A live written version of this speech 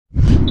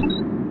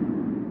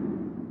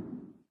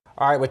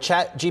All right, with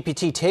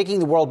ChatGPT taking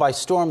the world by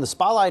storm, the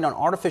spotlight on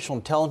artificial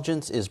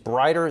intelligence is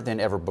brighter than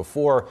ever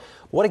before.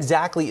 What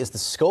exactly is the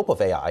scope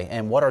of AI,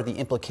 and what are the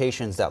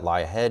implications that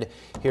lie ahead?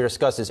 Here to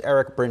discuss is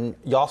Erik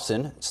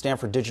Brynjolfsson,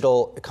 Stanford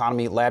Digital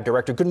Economy Lab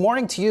Director. Good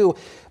morning to you.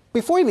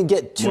 Before we even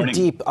get too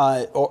deep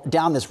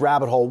down this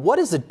rabbit hole, what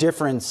is the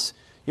difference?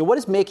 What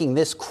is making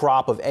this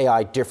crop of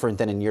AI different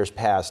than in years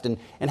past? And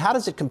how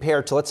does it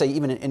compare to, let's say,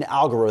 even an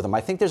algorithm?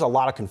 I think there's a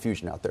lot of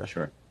confusion out there.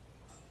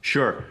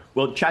 Sure.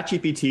 Well,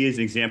 ChatGPT is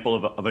an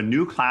example of a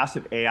new class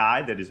of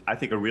AI that is, I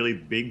think, a really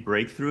big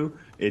breakthrough.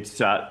 These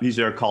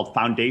are called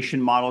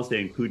foundation models. They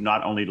include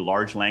not only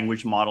large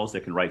language models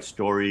that can write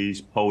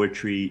stories,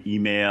 poetry,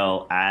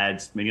 email,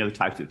 ads, many other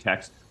types of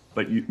text,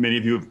 but many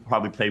of you have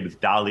probably played with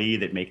DALL-E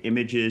that make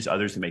images,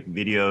 others that make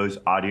videos,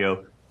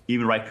 audio,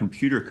 even write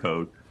computer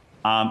code.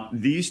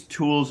 These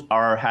tools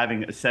are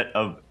having a set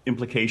of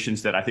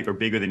implications that I think are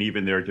bigger than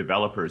even their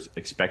developers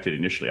expected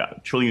initially.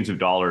 Trillions of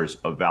dollars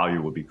of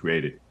value will be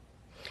created.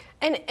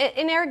 And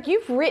Erik,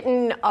 you've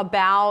written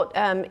about,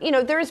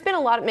 there's been a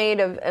lot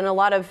made of, and a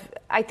lot of,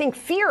 I think,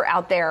 fear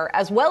out there,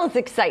 as well as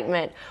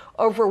excitement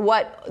over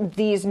what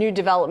these new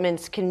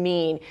developments can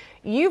mean.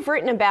 You've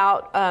written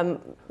about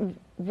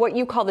what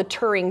you call the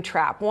Turing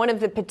trap, one of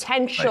the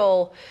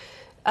potential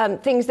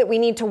things that we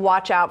need to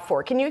watch out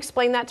for. Can you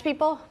explain that to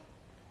people?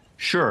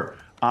 Sure.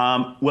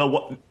 Alan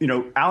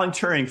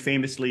Turing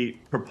famously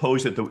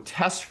proposed that the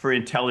test for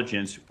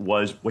intelligence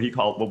was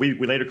what we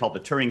later called the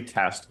Turing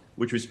test,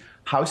 which was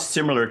how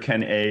similar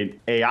can an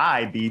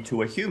AI be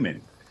to a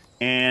human?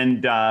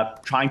 And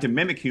trying to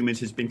mimic humans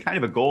has been kind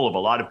of a goal of a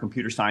lot of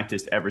computer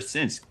scientists ever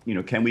since.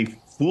 Can we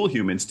fool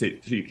humans so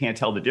you can't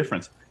tell the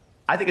difference?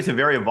 I think it's a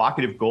very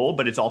evocative goal,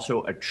 but it's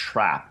also a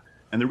trap.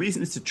 And the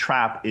reason it's a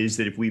trap is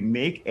that if we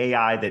make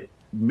AI that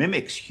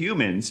mimics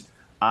humans,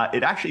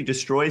 it actually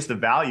destroys the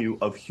value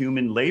of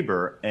human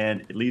labor,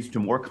 and it leads to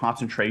more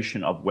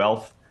concentration of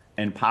wealth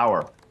and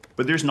power.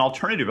 But there's an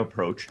alternative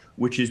approach,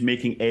 which is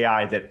making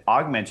AI that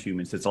augments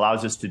humans, that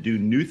allows us to do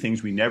new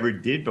things we never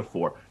did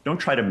before. Don't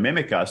try to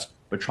mimic us,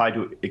 but try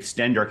to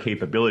extend our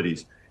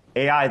capabilities.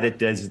 AI that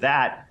does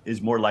that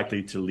is more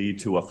likely to lead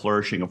to a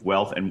flourishing of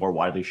wealth and more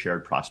widely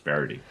shared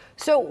prosperity.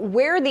 So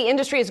where the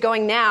industry is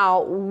going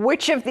now,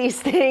 which of these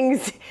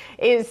things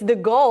is the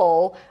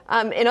goal?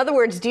 In other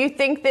words, do you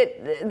think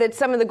that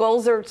some of the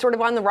goals are sort of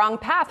on the wrong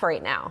path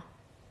right now?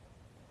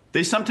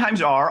 They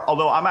sometimes are,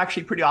 although I'm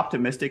actually pretty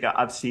optimistic.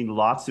 I've seen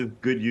lots of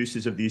good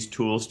uses of these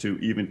tools to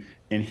even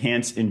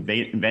enhance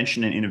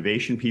invention and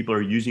innovation. People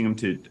are using them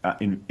to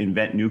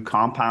invent new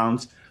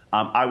compounds.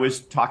 I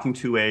was talking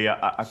to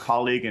a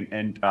colleague,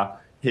 and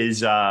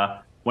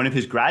one of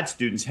his grad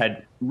students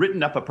had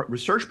written up a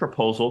research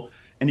proposal,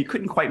 and he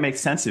couldn't quite make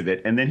sense of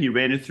it. And then he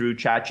ran it through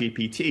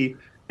ChatGPT,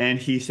 and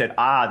he said,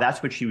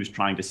 that's what she was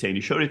trying to say. And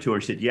he showed it to her.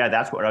 He said, yeah,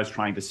 that's what I was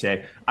trying to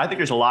say. I think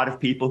there's a lot of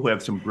people who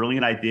have some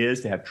brilliant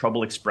ideas. They have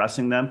trouble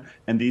expressing them,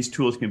 and these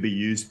tools can be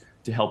used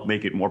to help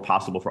make it more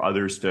possible for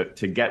others to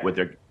get what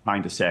they're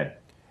trying to say.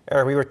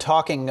 Erik, we were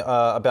talking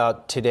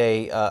about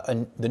today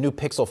the new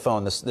Pixel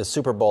phone, the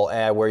Super Bowl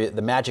ad, where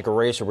the magic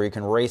eraser, where you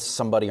can erase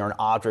somebody or an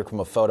object from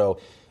a photo.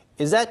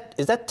 Is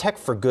that tech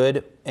for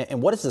good? And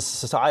what is the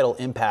societal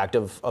impact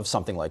of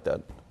something like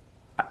that?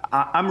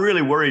 I'm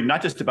really worried,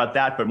 not just about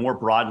that, but more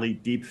broadly,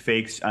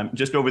 deepfakes.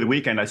 Just over the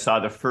weekend, I saw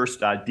the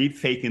first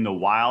deepfake in the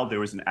wild. There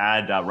was an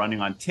ad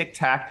running on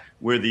TikTok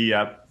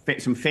where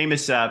some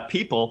famous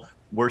people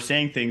were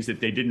saying things that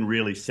they didn't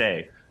really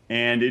say.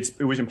 And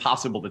it was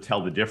impossible to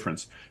tell the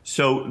difference.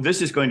 So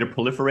this is going to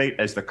proliferate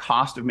as the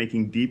cost of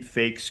making deep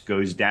fakes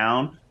goes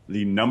down.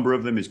 The number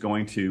of them is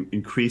going to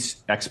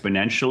increase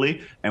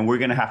exponentially. And we're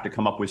going to have to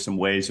come up with some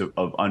ways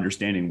of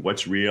understanding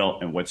what's real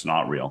and what's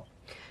not real.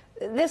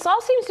 This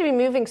all seems to be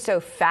moving so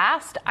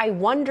fast. I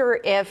wonder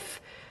if,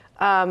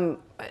 that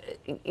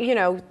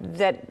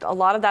a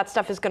lot of that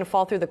stuff is going to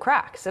fall through the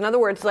cracks. In other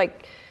words,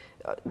 like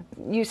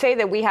you say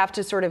that we have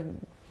to sort of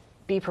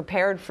be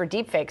prepared for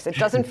deepfakes. It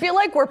doesn't feel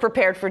like we're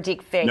prepared for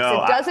deepfakes.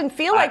 No, it doesn't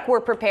feel like we're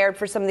prepared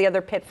for some of the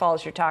other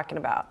pitfalls you're talking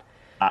about.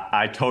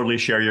 I totally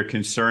share your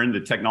concern. The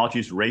technology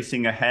is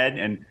racing ahead,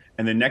 and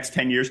the next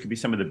 10 years could be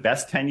some of the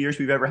best 10 years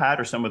we've ever had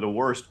or some of the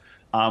worst.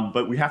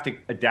 But we have to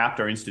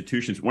adapt our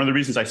institutions. One of the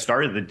reasons I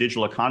started the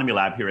Digital Economy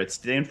Lab here at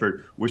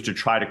Stanford was to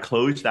try to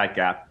close that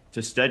gap,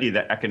 to study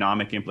the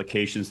economic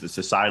implications, the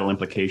societal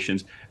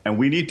implications, and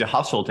we need to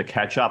hustle to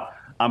catch up.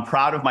 I'm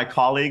proud of my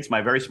colleagues, my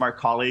very smart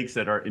colleagues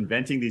that are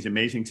inventing these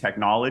amazing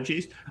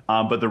technologies.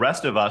 But the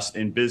rest of us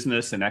in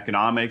business and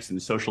economics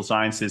and social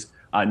sciences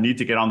need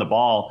to get on the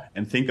ball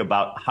and think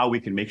about how we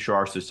can make sure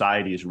our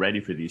society is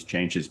ready for these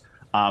changes.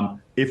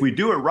 If we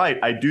do it right,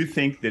 I do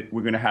think that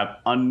we're going to have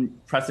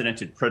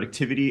unprecedented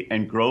productivity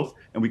and growth,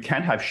 and we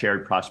can have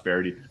shared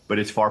prosperity, but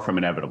it's far from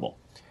inevitable.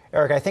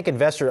 Erik, I think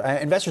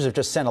investors have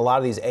just sent a lot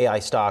of these AI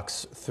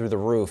stocks through the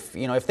roof.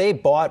 If they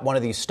bought one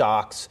of these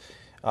stocks,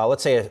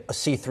 let's say a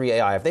C3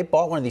 AI, if they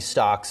bought one of these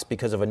stocks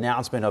because of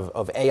announcement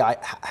of AI,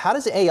 how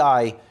does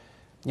AI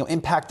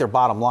impact their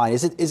bottom line?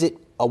 Is it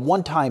a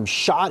one-time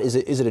shot? Is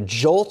it a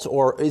jolt,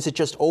 or is it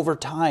just over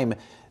time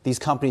these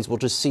companies will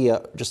just see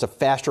just a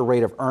faster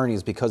rate of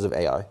earnings because of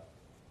AI?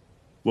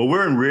 Well,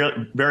 we're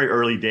in very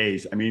early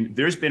days. I mean,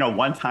 there's been a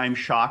one-time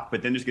shock,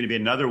 but then there's going to be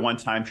another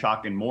one-time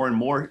shock and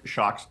more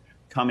shocks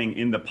coming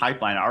in the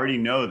pipeline. I already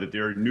know that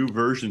there are new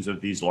versions of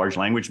these large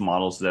language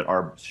models that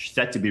are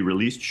set to be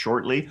released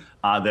shortly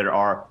that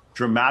are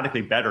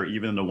dramatically better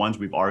even than the ones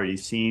we've already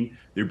seen.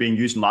 They're being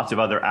used in lots of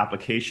other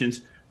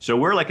applications. So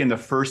we're like in the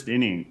first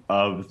inning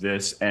of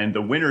this, and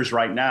the winners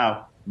right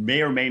now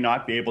may or may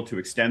not be able to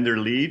extend their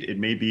lead. It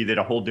may be that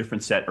a whole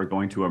different set are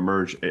going to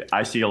emerge.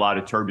 I see a lot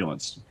of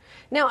turbulence.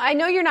 Now, I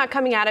know you're not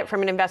coming at it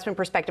from an investment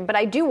perspective, but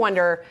I do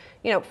wonder,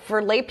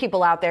 for lay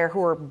people out there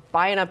who are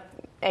buying up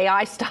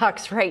AI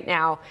stocks right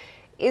now,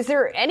 is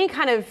there any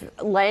kind of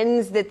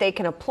lens that they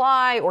can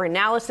apply or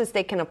analysis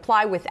they can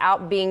apply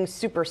without being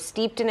super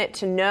steeped in it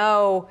to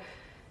know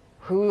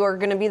who are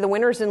going to be the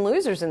winners and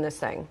losers in this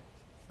thing?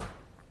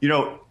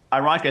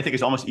 Ironically, I think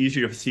it's almost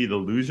easier to see the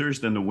losers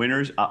than the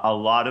winners. A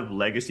lot of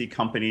legacy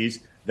companies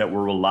that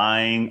were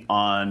relying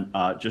on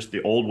just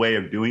the old way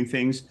of doing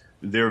things,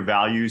 their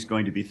value is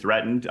going to be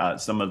threatened.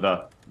 Some of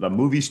the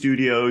movie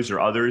studios or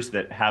others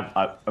that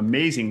have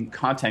amazing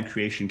content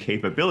creation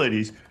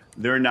capabilities,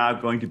 they're now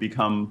going to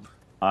become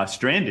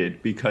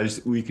stranded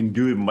because we can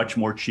do them much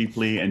more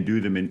cheaply and do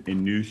them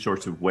in new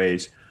sorts of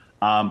ways.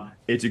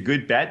 It's a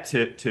good bet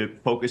to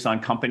focus on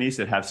companies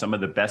that have some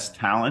of the best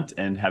talent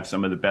and have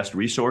some of the best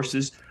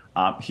resources.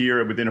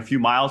 Here, within a few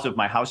miles of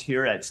my house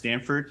here at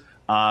Stanford,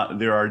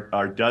 there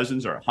are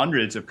dozens or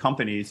hundreds of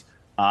companies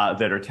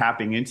that are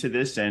tapping into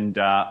this, and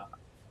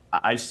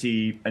I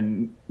see a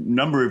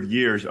number of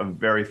years of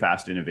very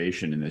fast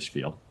innovation in this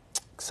field.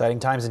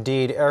 Exciting times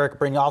indeed. Erik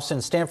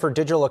Brynjolfsson, Stanford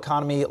Digital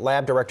Economy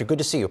Lab Director. Good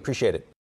to see you. Appreciate it.